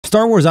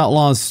Star Wars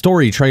Outlaw's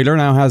story trailer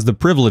now has the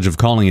privilege of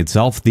calling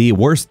itself the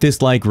worst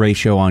dislike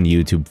ratio on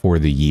YouTube for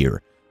the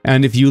year.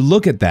 And if you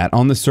look at that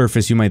on the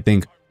surface, you might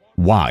think,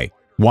 why?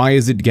 Why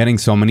is it getting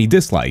so many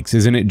dislikes?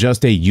 Isn't it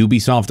just a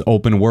Ubisoft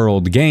open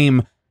world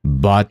game,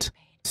 but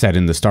set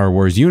in the Star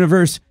Wars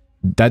universe?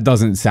 That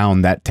doesn't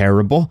sound that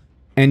terrible.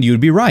 And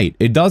you'd be right,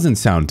 it doesn't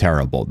sound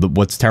terrible.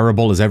 What's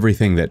terrible is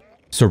everything that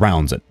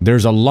surrounds it.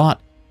 There's a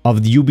lot of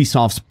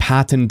Ubisoft's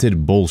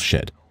patented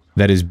bullshit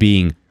that is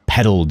being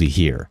peddled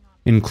here,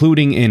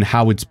 including in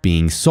how it's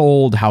being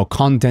sold, how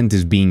content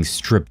is being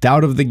stripped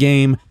out of the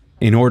game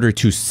in order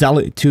to sell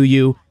it to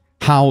you,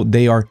 how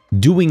they are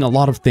doing a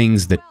lot of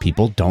things that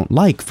people don't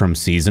like, from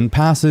season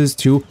passes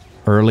to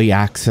early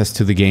access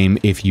to the game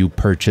if you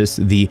purchase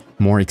the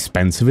more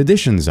expensive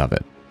editions of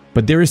it.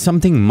 But there is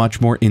something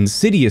much more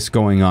insidious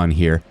going on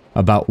here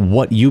about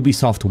what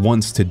Ubisoft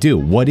wants to do,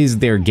 what is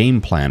their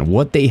game plan,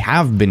 what they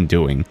have been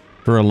doing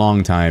for a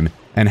long time,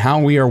 and how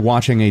we are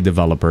watching a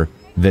developer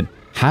that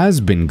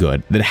has been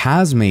good, that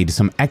has made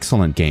some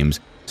excellent games,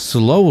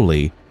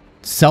 slowly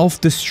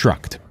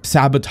self-destruct,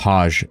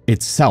 sabotage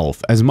itself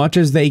as much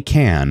as they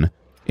can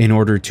in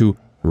order to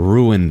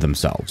ruin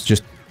themselves.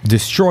 Just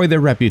destroy their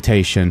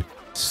reputation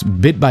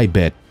bit by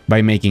bit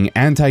by making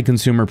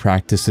anti-consumer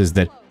practices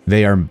that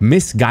they are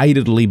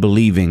misguidedly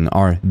believing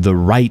are the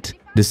right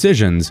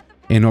decisions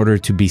in order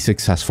to be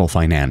successful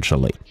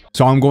financially.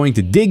 So I'm going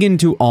to dig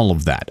into all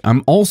of that.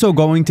 I'm also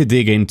going to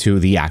dig into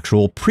the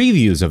actual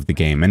previews of the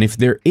game and if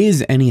there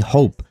is any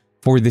hope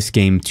for this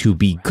game to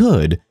be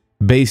good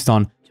based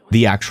on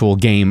the actual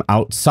game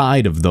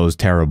outside of those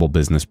terrible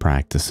business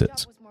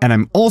practices. And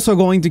I'm also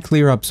going to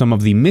clear up some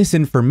of the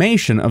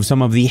misinformation of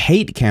some of the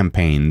hate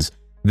campaigns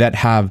that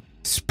have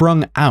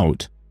sprung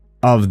out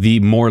of the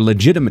more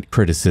legitimate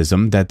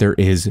criticism that there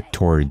is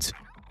towards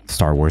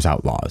Star Wars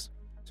Outlaws.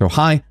 So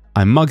hi,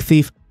 I'm Mug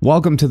Thief,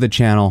 welcome to the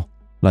channel,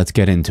 let's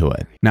get into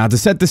it. Now to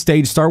set the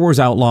stage, Star Wars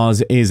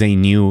Outlaws is a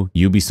new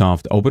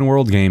Ubisoft open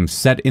world game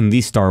set in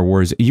the Star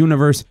Wars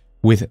universe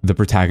with the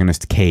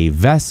protagonist Kay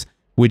Vess,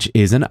 which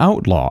is an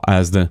outlaw,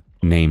 as the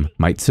name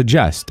might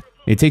suggest.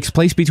 It takes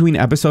place between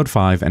episode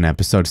 5 and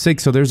episode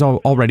 6, so there's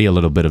already a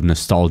little bit of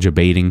nostalgia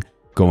baiting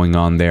going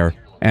on there.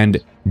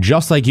 And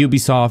just like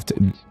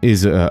Ubisoft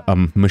is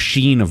a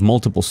machine of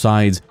multiple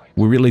sides,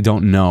 we really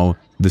don't know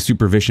the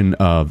supervision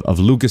of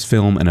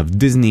Lucasfilm and of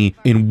Disney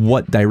in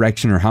what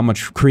direction or how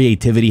much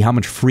creativity, how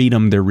much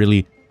freedom they're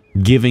really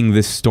giving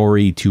this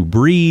story to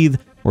breathe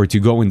or to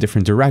go in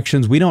different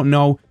directions. We don't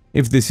know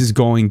if this is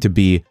going to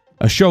be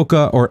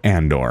Ashoka or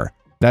Andor.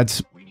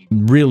 That's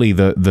really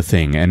the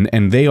thing,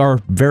 and they are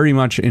very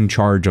much in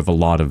charge of a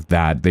lot of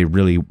that. They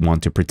really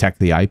want to protect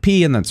the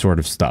IP and that sort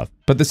of stuff.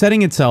 But the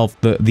setting itself,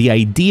 the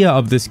idea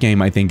of this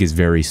game, I think, is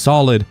very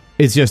solid.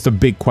 It's just a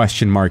big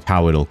question mark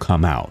how it'll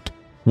come out.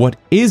 What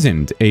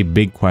isn't a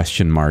big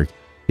question mark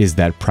is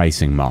that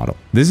pricing model.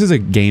 This is a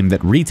game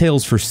that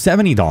retails for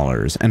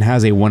 $70 and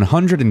has a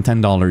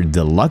 $110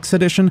 deluxe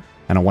edition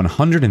and a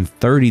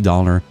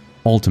 $130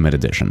 ultimate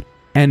edition.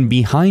 And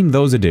behind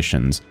those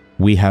editions,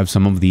 we have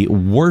some of the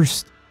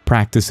worst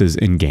practices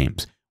in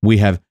games. We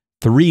have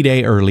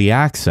 3-day early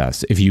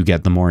access if you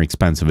get the more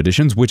expensive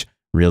editions, which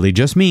really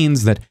just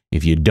means that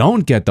if you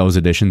don't get those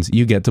editions,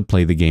 you get to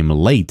play the game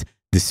late,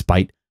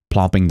 despite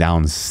plopping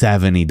down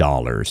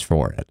 $70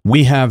 for it.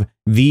 We have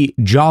the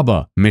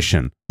Jabba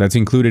mission that's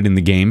included in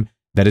the game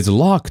that is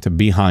locked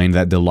behind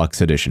that deluxe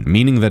edition,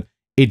 meaning that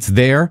it's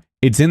there,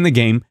 it's in the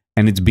game,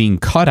 and it's being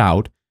cut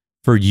out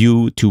for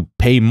you to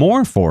pay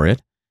more for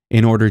it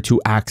in order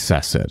to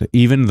access it,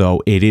 even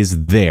though it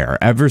is there.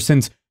 Ever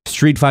since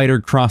Street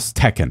Fighter Cross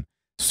Tekken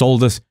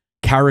sold us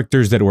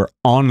characters that were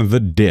on the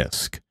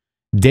disc,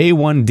 Day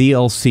 1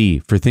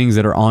 DLC for things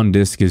that are on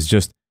disc is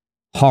just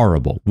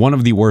horrible. One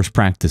of the worst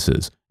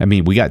practices. I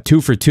mean, we got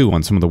 2 for 2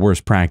 on some of the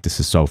worst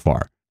practices so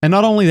far. And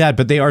not only that,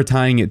 but they are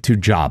tying it to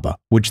Jabba,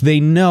 which they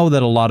know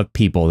that a lot of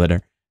people that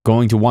are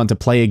going to want to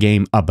play a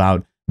game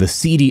about the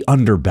seedy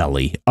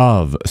underbelly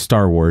of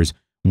Star Wars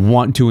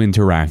want to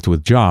interact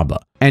with Jabba.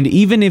 And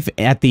even if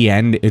at the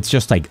end it's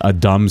just like a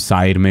dumb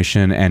side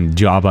mission and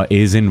Jabba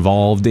is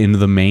involved in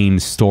the main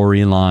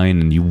storyline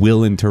and you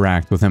will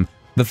interact with him,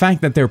 the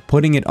fact that they're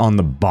putting it on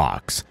the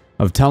box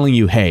of telling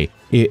you, hey,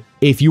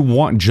 if you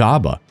want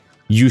Jabba,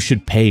 you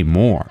should pay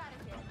more,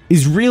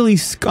 is really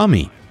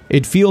scummy.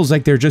 It feels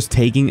like they're just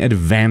taking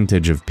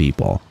advantage of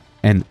people,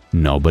 and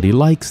nobody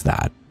likes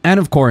that.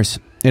 And of course,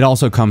 it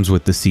also comes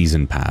with the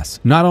season pass.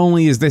 Not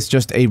only is this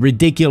just a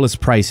ridiculous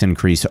price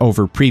increase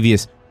over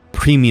previous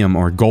premium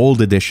or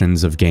gold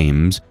editions of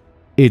games,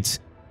 it's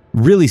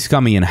really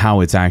scummy in how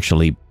it's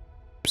actually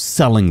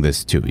selling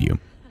this to you.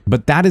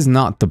 But that is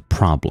not the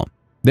problem.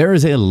 There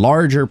is a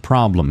larger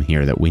problem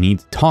here that we need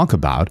to talk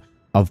about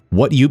of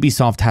what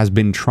Ubisoft has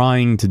been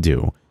trying to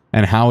do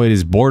and how it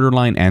is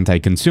borderline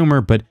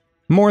anti-consumer, but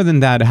more than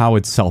that, how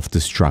it's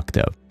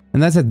self-destructive.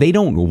 And that's that they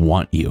don't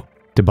want you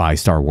to buy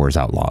Star Wars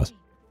Outlaws.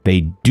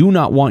 They do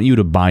not want you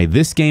to buy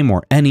this game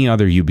or any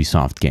other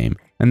Ubisoft game.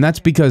 And that's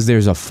because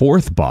there's a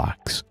 4th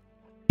box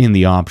in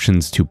the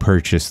options to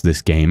purchase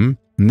this game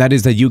And that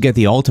is that you get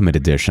the Ultimate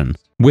Edition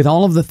with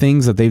all of the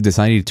things that they've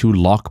decided to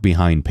lock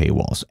behind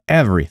paywalls.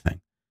 Everything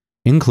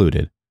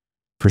included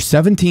for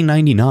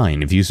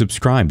 $17.99 if you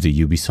subscribe to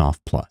Ubisoft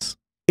Plus.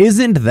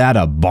 Isn't that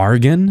a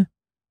bargain?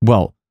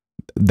 Well,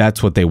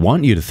 that's what they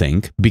want you to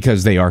think,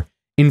 because they are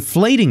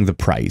inflating the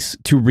price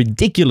to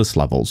ridiculous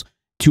levels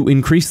to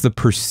increase the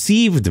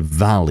perceived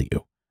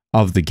value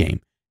of the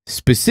game,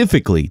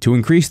 specifically to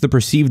increase the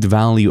perceived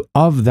value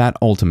of that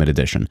Ultimate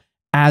Edition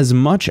as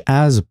much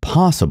as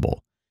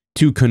possible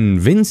to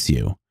convince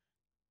you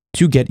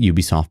to get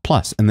Ubisoft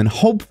Plus. And then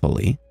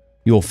hopefully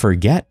you'll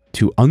forget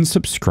to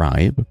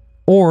unsubscribe,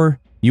 or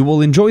you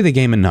will enjoy the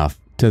game enough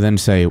to then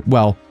say,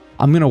 well,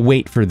 I'm going to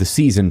wait for the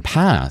season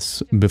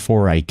pass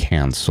before I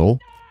cancel,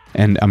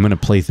 and I'm going to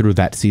play through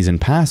that season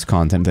pass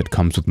content that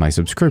comes with my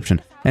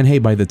subscription. And hey,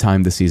 by the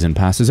time the season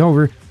pass is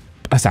over,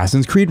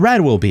 Assassin's Creed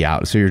Red will be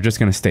out, so you're just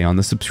going to stay on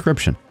the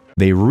subscription.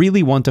 They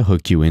really want to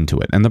hook you into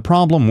it. And the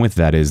problem with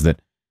that is that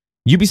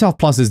Ubisoft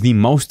Plus is the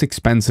most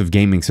expensive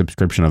gaming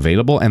subscription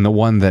available, and the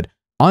one that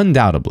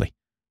undoubtedly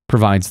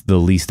provides the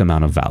least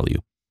amount of value.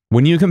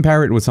 When you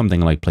compare it with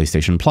something like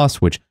PlayStation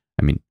Plus, which,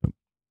 I mean,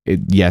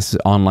 yes,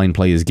 online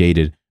play is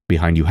gated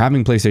behind you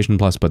having PlayStation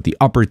Plus, but the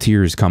upper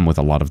tiers come with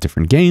a lot of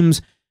different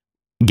games.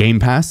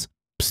 Game Pass,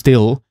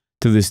 still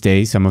to this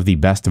day, some of the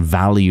best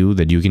value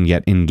that you can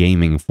get in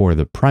gaming for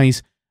the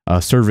price.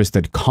 A service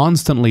that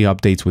constantly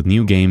updates with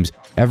new games.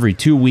 Every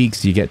 2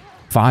 weeks, you get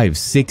 5,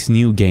 6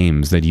 new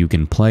games that you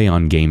can play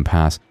on Game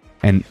Pass,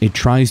 and it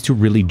tries to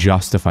really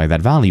justify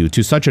that value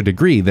to such a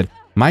degree that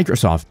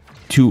Microsoft,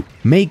 to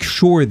make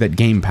sure that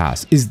Game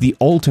Pass is the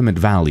ultimate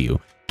value,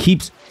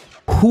 keeps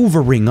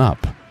hoovering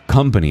up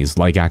companies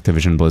like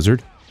Activision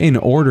Blizzard in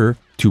order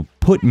to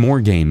put more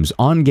games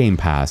on Game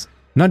Pass,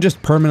 not just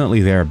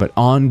permanently there, but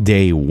on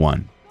day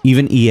one.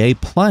 Even EA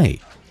Play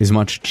is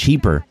much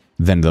cheaper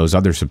than those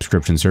other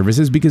subscription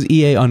services because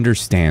EA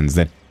understands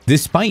that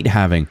despite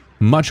having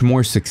much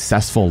more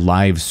successful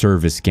live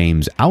service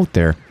games out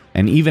there,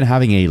 and even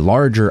having a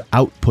larger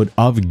output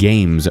of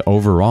games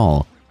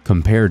overall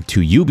compared to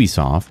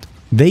Ubisoft,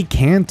 they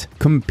can't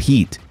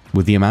compete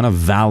with the amount of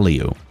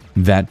value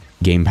that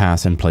Game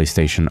Pass and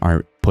PlayStation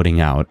are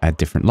putting out at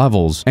different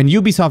levels. And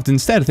Ubisoft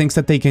instead thinks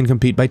that they can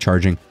compete by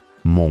charging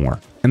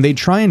more. And they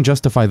try and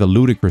justify the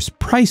ludicrous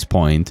price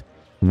point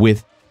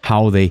with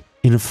how they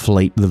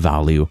inflate the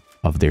value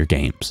of their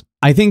games.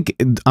 I think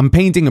I'm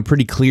painting a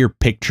pretty clear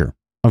picture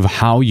of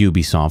how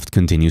Ubisoft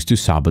continues to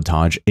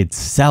sabotage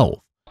itself.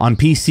 On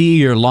PC,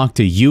 you're locked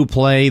to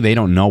Uplay. They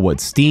don't know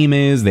what Steam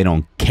is. They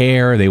don't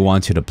care. They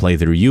want you to play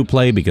through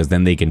Uplay because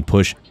then they can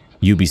push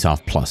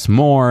Ubisoft Plus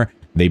more.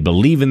 They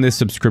believe in this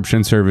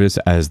subscription service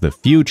as the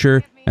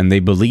future, and they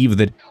believe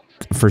that,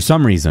 for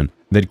some reason,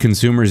 that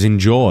consumers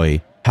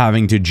enjoy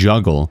having to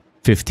juggle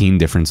 15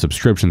 different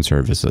subscription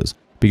services,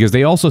 because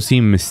they also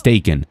seem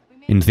mistaken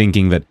in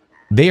thinking that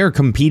they are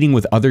competing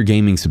with other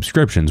gaming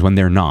subscriptions when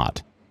they're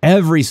not.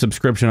 Every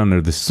subscription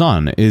under the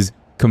sun is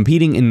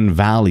competing in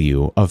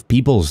value of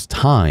people's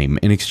time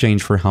in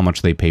exchange for how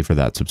much they pay for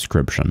that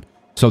subscription.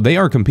 So they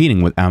are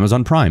competing with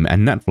Amazon Prime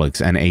and Netflix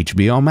and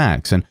HBO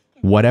Max and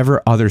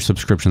whatever other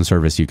subscription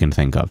service you can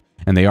think of.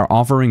 And they are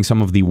offering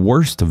some of the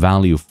worst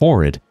value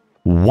for it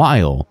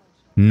while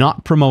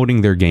not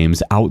promoting their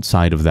games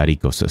outside of that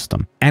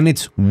ecosystem. And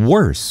it's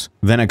worse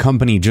than a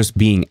company just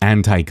being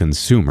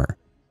anti-consumer,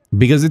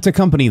 because it's a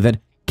company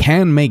that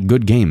can make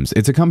good games.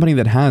 It's a company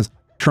that has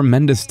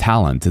tremendous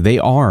talent. They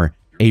are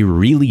a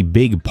really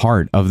big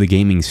part of the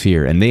gaming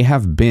sphere, and they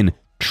have been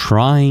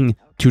trying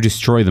to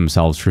destroy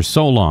themselves for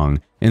so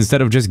long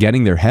instead of just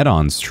getting their head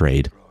on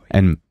straight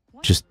and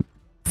just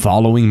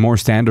following more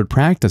standard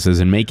practices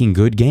and making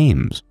good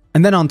games.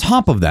 And then on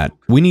top of that,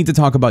 we need to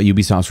talk about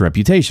Ubisoft's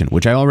reputation,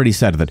 which I already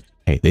said that,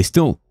 hey, they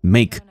still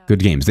make good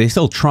games. They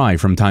still try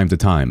from time to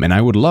time, and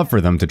I would love for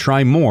them to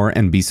try more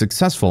and be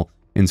successful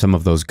in some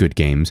of those good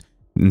games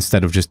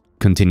instead of just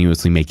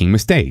continuously making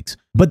mistakes.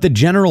 But the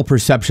general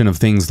perception of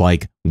things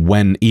like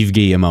when Yves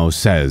Guillemot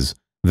says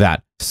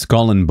that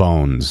Skull and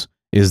Bones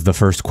is the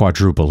first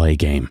Quadruple A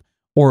game,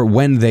 or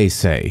when they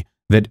say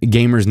that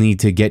gamers need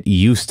to get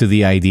used to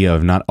the idea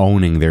of not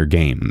owning their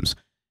games.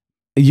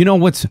 You know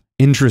what's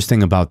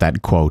interesting about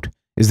that quote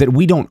is that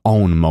we don't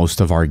own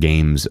most of our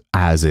games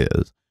as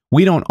is.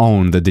 We don't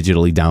own the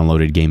digitally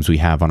downloaded games we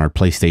have on our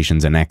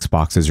PlayStations and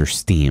Xboxes or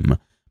Steam,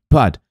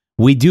 but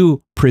we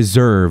do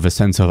preserve a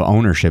sense of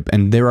ownership,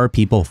 and there are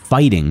people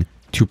fighting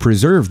to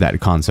preserve that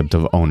concept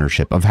of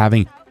ownership, of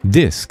having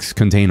discs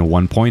contain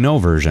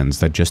 1.0 versions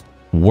that just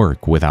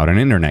work without an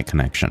internet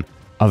connection,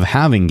 of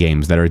having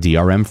games that are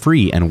DRM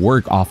free and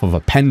work off of a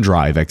pen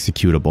drive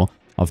executable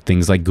of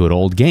things like good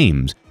old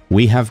games.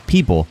 We have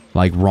people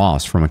like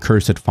Ross from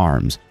Accursed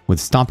Farms with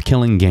Stop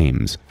Killing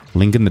Games,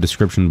 link in the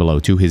description below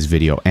to his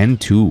video and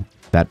to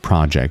that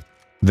project,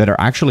 that are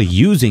actually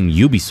using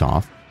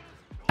Ubisoft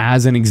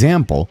as an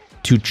example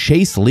to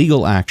chase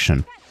legal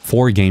action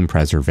for game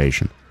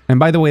preservation. And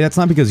by the way, that's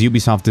not because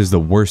Ubisoft is the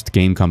worst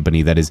game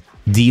company that is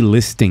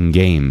delisting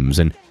games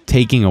and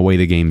taking away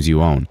the games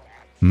you own.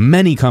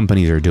 Many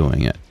companies are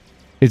doing it.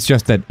 It's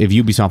just that if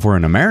Ubisoft were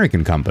an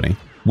American company,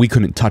 we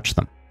couldn't touch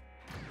them.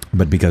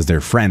 But because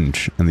they're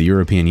French and the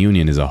European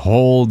Union is a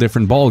whole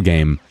different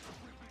ballgame,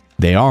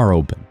 they are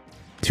open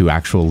to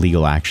actual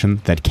legal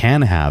action that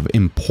can have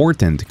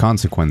important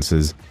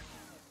consequences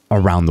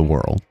around the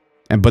world.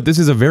 But this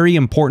is a very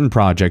important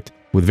project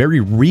with very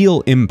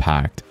real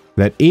impact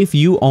that if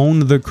you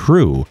own the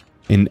crew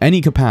in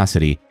any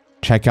capacity,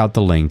 check out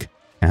the link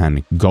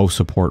and go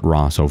support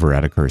Ross over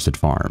at Accursed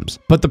Farms.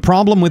 But the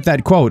problem with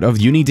that quote of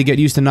you need to get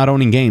used to not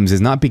owning games is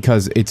not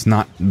because it's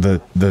not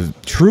the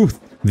truth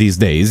these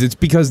days. It's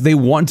because they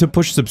want to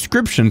push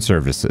subscription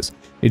services.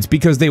 It's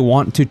because they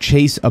want to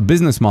chase a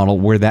business model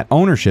where that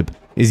ownership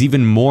is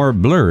even more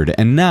blurred.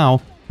 And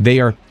now they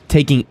are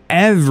taking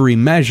every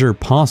measure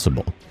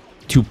possible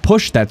to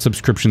push that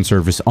subscription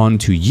service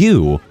onto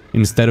you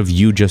instead of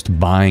you just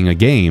buying a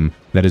game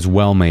that is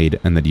well made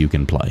and that you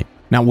can play.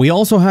 Now, we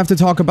also have to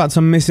talk about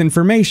some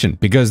misinformation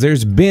because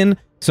there's been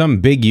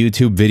some big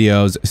YouTube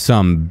videos,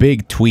 some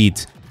big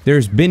tweets.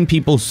 There's been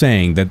people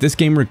saying that this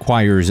game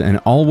requires an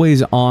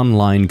always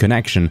online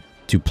connection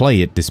to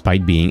play it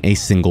despite being a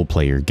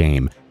single-player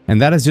game.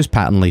 And that is just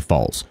patently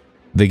false.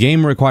 The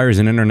game requires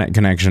an internet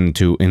connection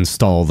to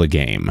install the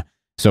game.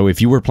 So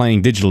if you were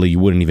playing digitally, you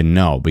wouldn't even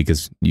know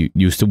because you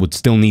would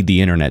still need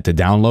the internet to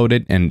download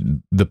it,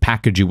 and the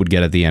package you would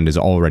get at the end is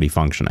already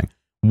functioning.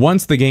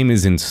 Once the game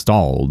is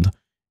installed,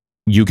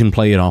 you can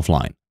play it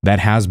offline. That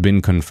has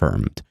been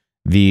confirmed.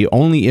 The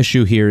only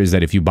issue here is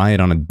that if you buy it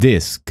on a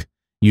disc,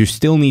 you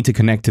still need to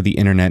connect to the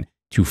internet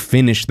to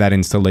finish that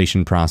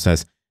installation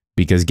process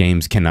because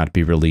games cannot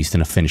be released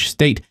in a finished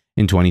state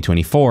in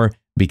 2024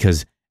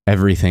 because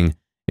everything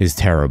is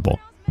terrible.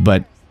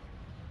 But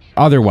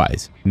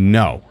otherwise,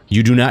 no,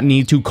 you do not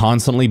need to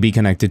constantly be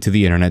connected to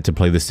the internet to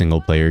play the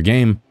single-player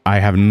game. I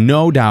have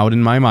no doubt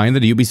in my mind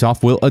that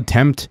Ubisoft will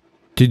attempt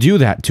to do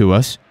that to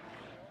us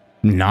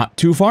not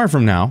too far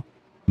from now,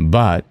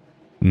 but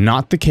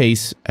not the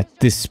case at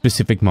this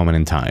specific moment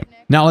in time.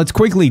 Now let's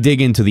quickly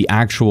dig into the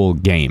actual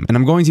game, and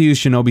I'm going to use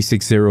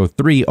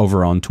Shinobi603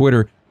 over on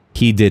Twitter.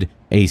 He did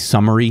a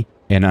summary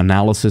and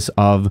analysis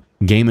of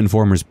Game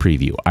Informer's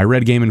preview. I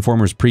read Game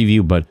Informer's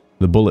preview, but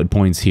the bullet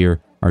points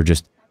here are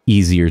just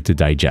easier to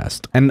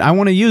digest. And I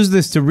want to use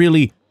this to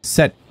really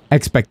set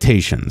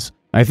expectations.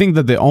 I think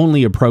that the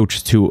only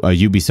approach to a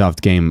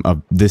Ubisoft game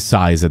of this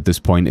size at this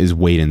point is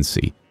wait and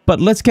see. But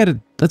let's get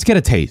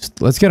a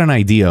taste. Let's get an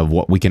idea of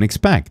what we can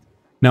expect.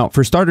 Now,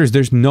 for starters,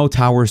 there's no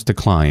towers to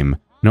climb,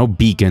 no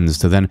beacons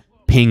to then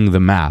ping the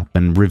map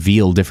and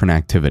reveal different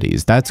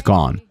activities. That's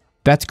gone.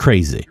 That's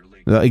crazy.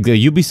 Like,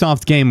 the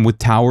Ubisoft game with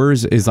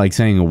towers is like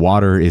saying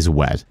water is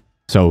wet.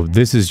 So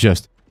this is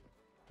just,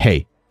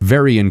 hey,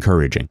 very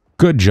encouraging.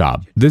 Good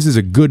job. This is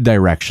a good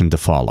direction to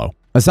follow.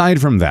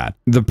 Aside from that,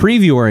 the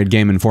previewer at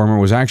Game Informer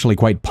was actually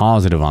quite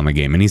positive on the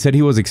game, and he said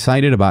he was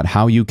excited about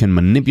how you can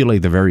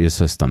manipulate the various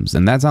systems.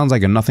 And that sounds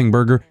like a nothing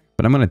burger,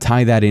 but I'm going to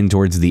tie that in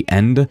towards the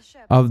end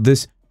of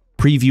this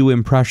preview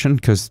impression,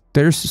 because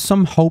there's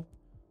some hope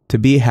to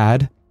be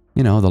had,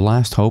 you know, the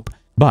last hope.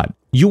 But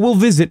you will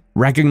visit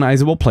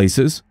recognizable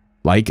places,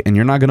 like, and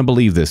you're not going to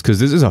believe this, because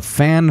this is a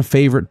fan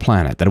favorite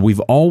planet that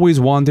we've always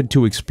wanted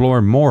to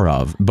explore more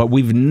of, but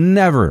we've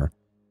never,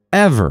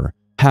 ever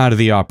had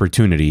the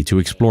opportunity to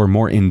explore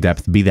more in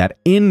depth, be that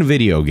in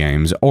video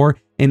games or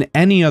in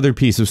any other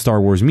piece of Star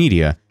Wars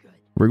media.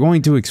 We're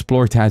going to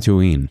explore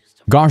Tatooine.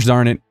 Gosh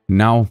darn it,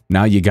 now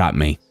you got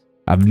me.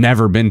 I've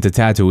never been to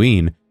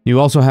Tatooine. You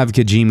also have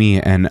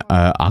Kijimi and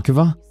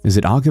Akiva? Is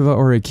it Akiva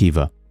or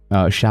Akiva?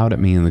 Shout at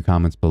me in the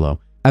comments below.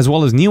 As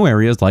well as new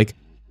areas like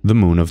the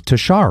moon of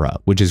Tashara,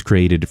 which is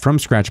created from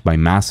scratch by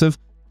Massive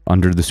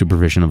under the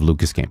supervision of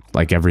Lucas Games.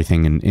 Like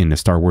everything in a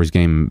Star Wars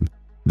game,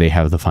 they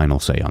have the final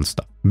say on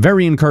stuff.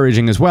 Very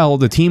encouraging as well,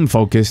 the team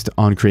focused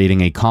on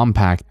creating a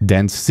compact,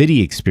 dense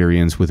city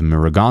experience with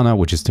Miragana,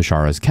 which is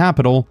Tashara's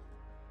capital,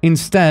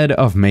 instead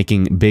of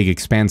making big,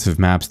 expansive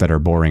maps that are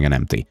boring and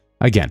empty.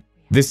 Again,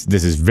 this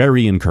is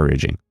very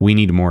encouraging. We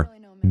need more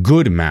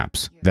good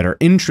maps that are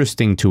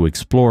interesting to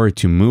explore,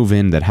 to move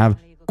in, that have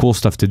cool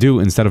stuff to do,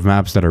 instead of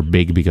maps that are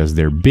big because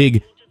they're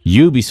big.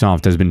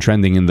 Ubisoft has been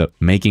trending in the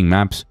making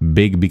maps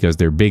big because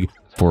they're big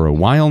for a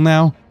while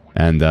now.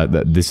 And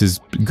this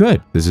is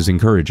good. This is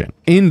encouraging.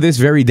 In this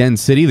very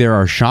dense city, there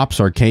are shops,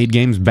 arcade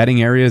games,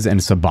 betting areas, and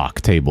sabacc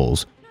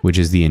tables, which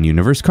is the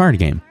in-universe card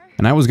game.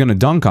 And I was going to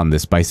dunk on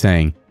this by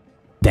saying,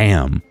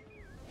 damn,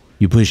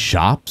 you put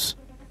shops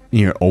in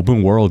your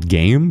open-world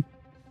game?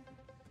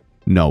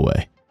 No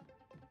way.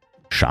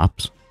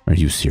 Shops? Are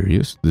you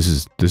serious?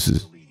 This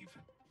is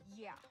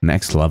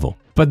next level.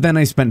 But then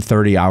I spent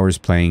 30 hours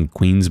playing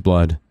Queen's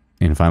Blood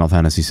in Final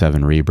Fantasy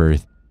VII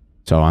Rebirth.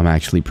 So I'm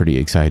actually pretty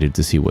excited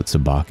to see what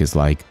sabacc is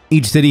like.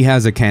 Each city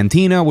has a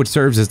cantina, which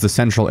serves as the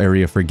central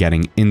area for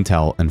getting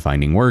intel and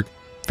finding work.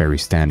 Very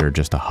standard,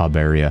 just a hub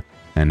area.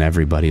 And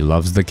everybody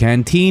loves the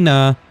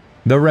cantina.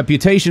 The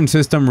reputation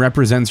system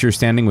represents your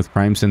standing with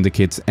crime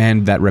syndicates,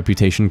 and that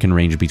reputation can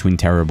range between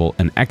terrible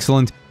and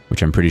excellent,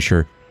 which I'm pretty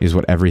sure is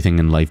what everything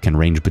in life can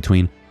range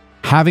between.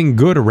 Having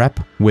good rep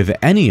with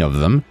any of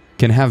them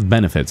can have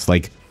benefits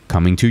like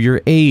coming to your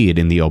aid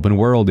in the open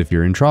world if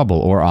you're in trouble,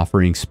 or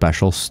offering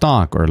special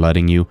stock, or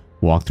letting you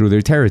walk through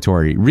their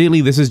territory. Really,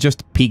 this is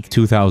just peak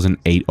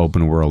 2008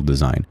 open world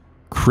design.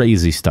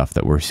 Crazy stuff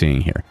that we're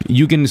seeing here.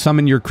 You can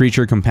summon your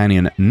creature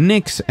companion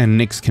Nyx, and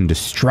Nyx can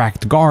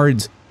distract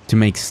guards to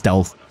make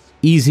stealth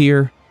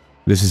easier.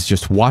 This is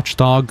just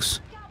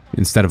watchdogs.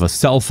 Instead of a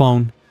cell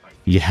phone,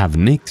 you have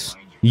Nyx.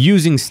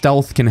 Using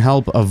stealth can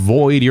help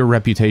avoid your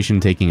reputation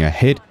taking a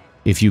hit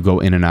if you go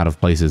in and out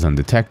of places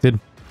undetected.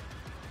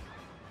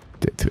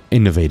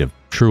 Innovative,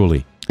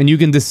 truly. And you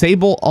can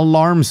disable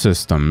alarm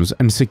systems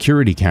and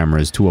security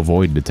cameras to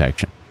avoid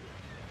detection.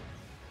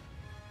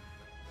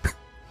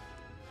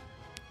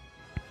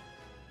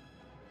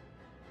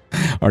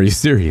 Are you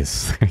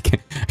serious? I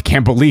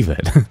can't believe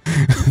it.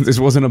 This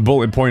wasn't a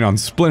bullet point on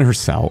Splinter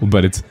Cell,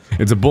 but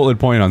it's a bullet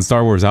point on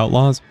Star Wars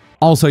Outlaws.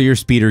 Also, your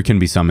speeder can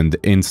be summoned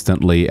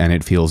instantly, and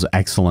it feels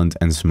excellent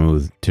and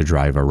smooth to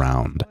drive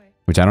around.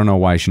 Which I don't know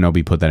why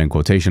Shinobi put that in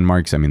quotation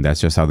marks. I mean,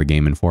 that's just how the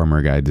Game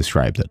Informer guy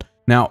describes it.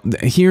 Now,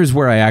 here's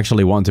where I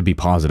actually want to be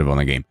positive on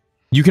the game.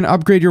 You can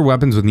upgrade your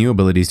weapons with new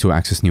abilities to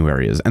access new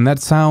areas, and that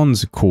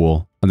sounds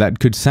cool. That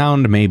could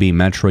sound maybe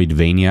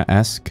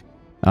Metroidvania-esque,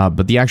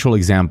 but the actual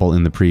example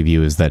in the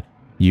preview is that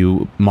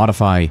you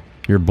modify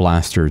your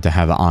blaster to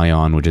have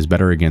ion, which is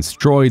better against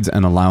droids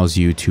and allows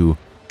you to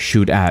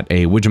shoot at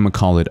a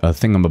whatchamacallit, a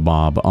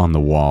thingamabob on the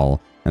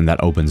wall, and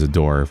that opens a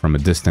door from a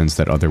distance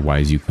that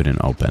otherwise you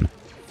couldn't open.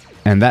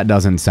 And that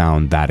doesn't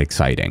sound that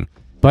exciting.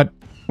 But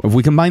if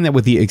we combine that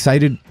with the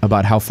excited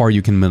about how far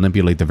you can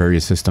manipulate the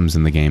various systems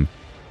in the game,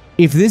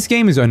 if this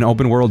game is an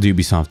open world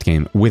Ubisoft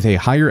game with a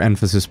higher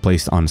emphasis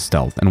placed on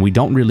stealth, and we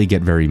don't really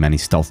get very many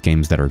stealth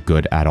games that are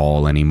good at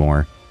all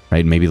anymore,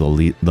 right? Maybe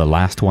the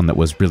last one that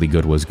was really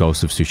good was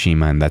Ghost of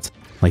Tsushima, and that's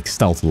like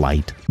stealth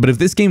light. But if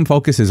this game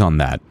focuses on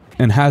that,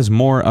 and has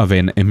more of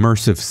an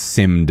immersive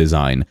sim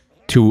design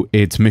to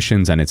its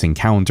missions and its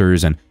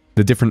encounters and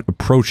the different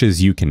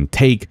approaches you can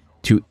take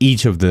to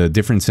each of the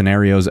different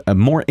scenarios,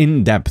 more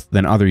in-depth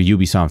than other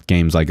Ubisoft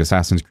games like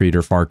Assassin's Creed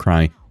or Far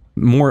Cry,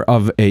 more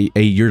of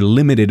you're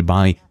limited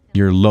by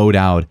your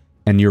loadout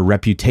and your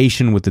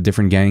reputation with the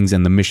different gangs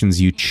and the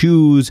missions you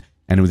choose,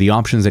 and the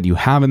options that you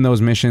have in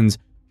those missions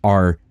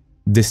are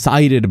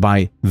decided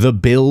by the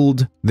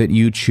build that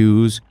you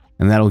choose,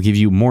 and that'll give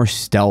you more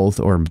stealth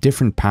or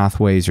different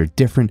pathways or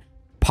different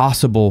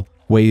possible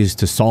ways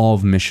to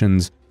solve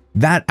missions.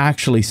 That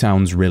actually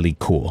sounds really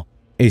cool.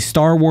 A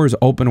Star Wars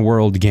open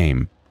world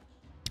game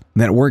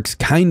that works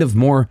kind of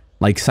more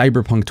like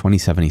Cyberpunk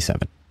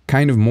 2077,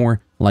 kind of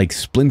more like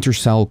Splinter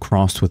Cell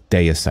crossed with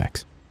Deus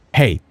Ex.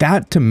 Hey,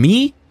 that to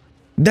me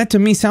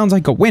sounds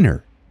like a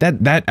winner.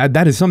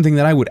 That is something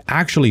that I would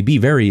actually be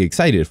very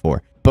excited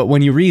for. But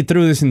when you read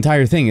through this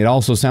entire thing, it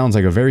also sounds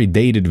like a very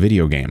dated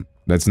video game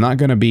that's not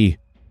going to be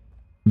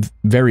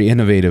very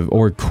innovative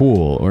or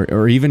cool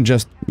or even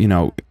just, you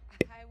know,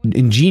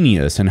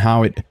 ingenious in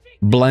how it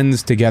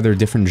blends together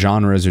different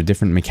genres or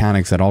different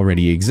mechanics that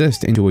already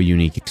exist into a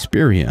unique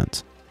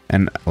experience.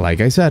 And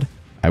like I said,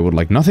 I would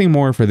like nothing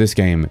more for this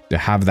game to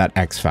have that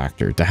X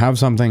factor, to have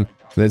something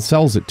that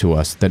sells it to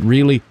us, that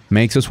really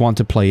makes us want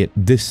to play it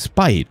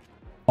despite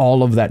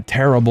all of that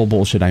terrible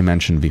bullshit I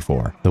mentioned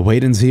before. The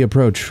wait-and-see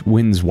approach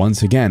wins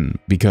once again,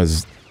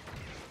 because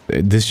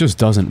this just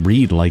doesn't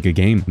read like a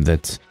game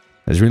that's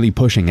really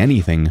pushing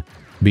anything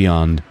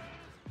beyond,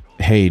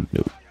 hey,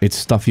 it's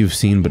stuff you've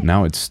seen, but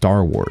now it's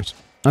Star Wars.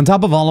 On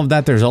top of all of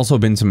that, there's also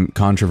been some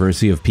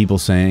controversy of people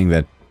saying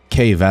that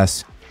Cave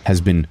S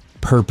has been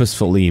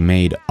purposefully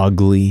made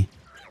ugly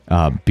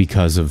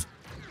because of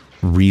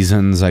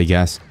reasons, I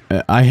guess.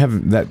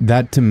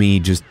 That to me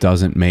just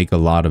doesn't make a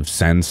lot of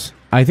sense.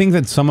 I think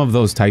that some of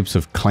those types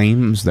of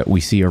claims that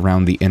we see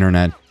around the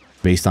internet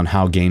based on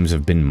how games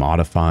have been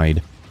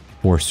modified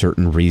for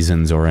certain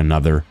reasons or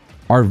another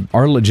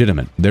are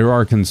legitimate. There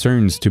are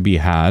concerns to be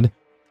had,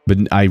 but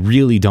I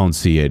really don't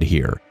see it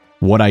here.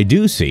 What I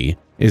do see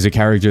is a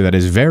character that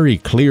is very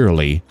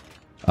clearly,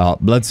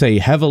 let's say,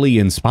 heavily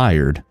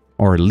inspired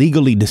or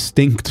legally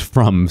distinct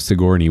from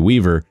Sigourney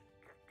Weaver,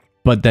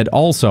 but that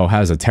also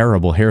has a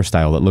terrible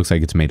hairstyle that looks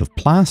like it's made of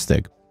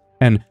plastic.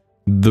 And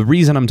the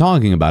reason I'm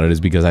talking about it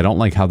is because I don't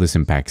like how this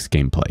impacts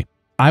gameplay.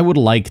 I would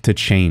like to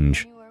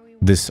change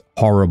this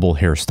horrible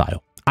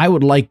hairstyle. I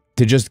would like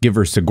to just give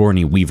her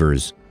Sigourney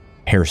Weaver's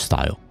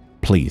hairstyle,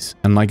 please.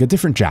 And like a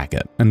different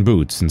jacket and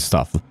boots and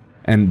stuff.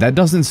 And that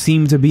doesn't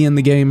seem to be in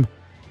the game.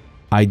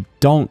 I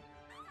don't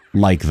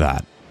like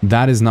that.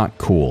 That is not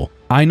cool.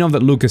 I know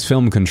that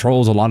Lucasfilm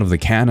controls a lot of the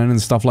canon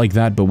and stuff like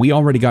that, but we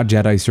already got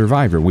Jedi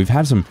Survivor. We've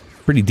had some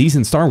pretty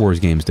decent Star Wars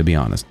games, to be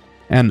honest.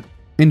 And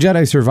in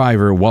Jedi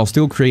Survivor, while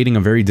still creating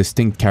a very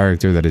distinct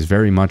character that is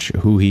very much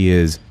who he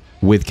is,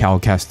 with Cal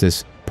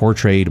Kestis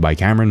portrayed by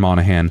Cameron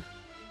Monaghan,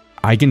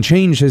 I can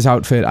change his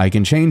outfit, I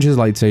can change his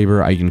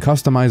lightsaber, I can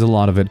customize a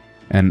lot of it,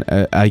 and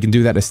I can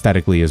do that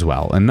aesthetically as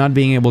well. And not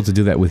being able to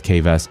do that with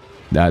Cave S,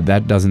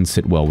 that doesn't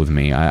sit well with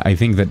me. I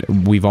think that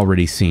we've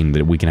already seen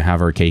that we can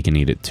have our cake and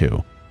eat it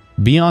too.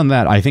 Beyond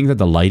that, I think that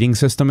the lighting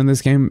system in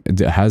this game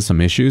has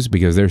some issues,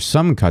 because there's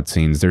some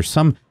cutscenes, there's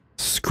some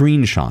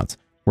screenshots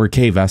where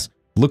Kay-Vess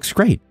looks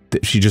great.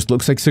 She just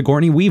looks like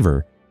Sigourney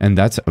Weaver. And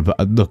that's,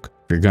 look,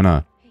 if you're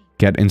gonna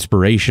get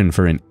inspiration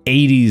for an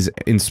 80s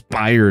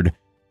inspired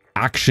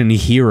action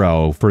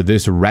hero for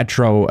this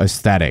retro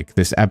aesthetic,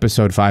 this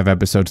episode 5,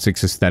 episode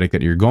 6 aesthetic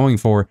that you're going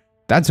for,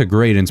 that's a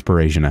great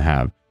inspiration to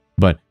have.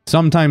 But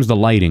sometimes the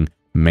lighting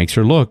makes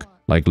her look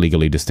like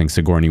Legally Distinct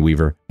Sigourney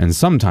Weaver, and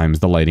sometimes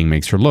the lighting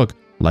makes her look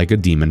like a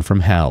demon from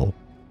hell.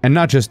 And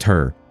not just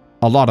her,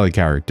 a lot of the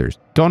characters.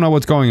 Don't know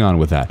what's going on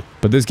with that,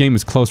 but this game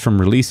is close from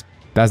release.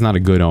 That's not a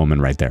good omen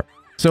right there.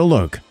 So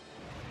look,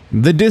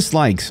 the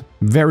dislikes,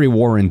 very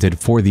warranted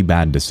for the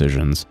bad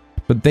decisions,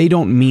 but they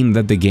don't mean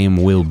that the game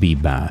will be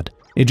bad.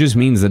 It just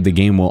means that the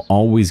game will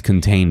always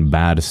contain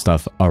bad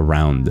stuff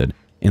around it,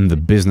 in the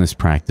business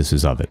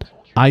practices of it.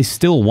 I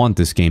still want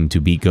this game to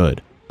be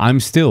good. I'm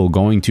still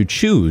going to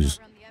choose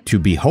to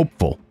be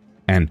hopeful,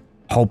 and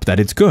hope that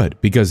it's good,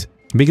 because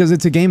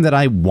it's a game that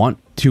I want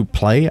to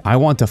play. I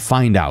want to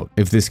find out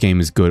if this game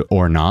is good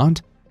or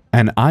not,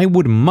 and I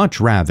would much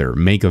rather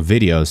make a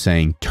video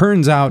saying,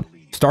 turns out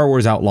Star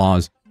Wars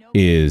Outlaws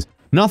is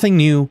nothing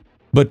new,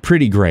 but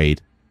pretty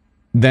great,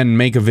 than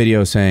make a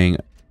video saying,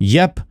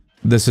 yep,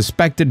 the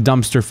suspected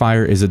dumpster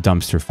fire is a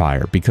dumpster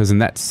fire, because in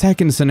that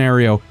second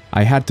scenario,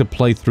 I had to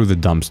play through the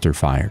dumpster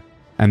fire,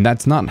 and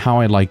that's not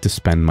how I like to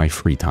spend my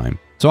free time.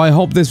 So I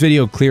hope this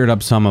video cleared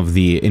up some of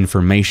the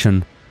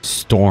information,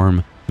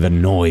 storm, the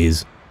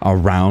noise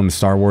around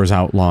Star Wars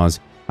Outlaws.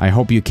 I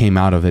hope you came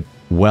out of it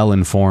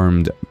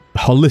well-informed,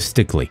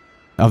 holistically,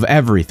 of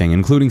everything,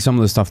 including some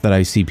of the stuff that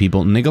I see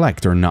people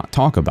neglect or not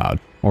talk about,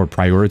 or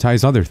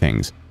prioritize other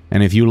things.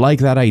 And if you like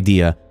that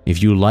idea,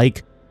 if you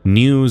like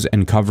news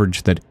and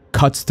coverage that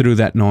cuts through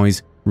that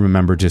noise,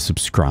 remember to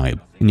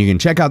subscribe. And you can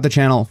check out the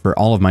channel for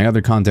all of my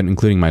other content,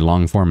 including my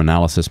long-form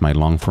analysis, my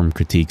long-form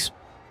critiques.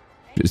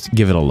 Just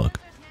give it a look.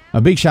 A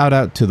big shout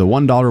out to the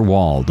 $1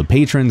 wall, the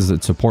patrons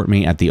that support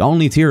me at the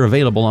only tier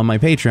available on my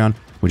Patreon,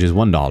 which is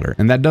 $1,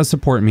 and that does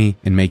support me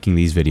in making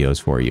these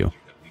videos for you.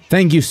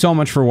 Thank you so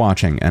much for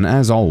watching, and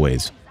as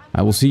always,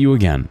 I will see you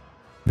again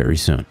very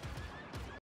soon.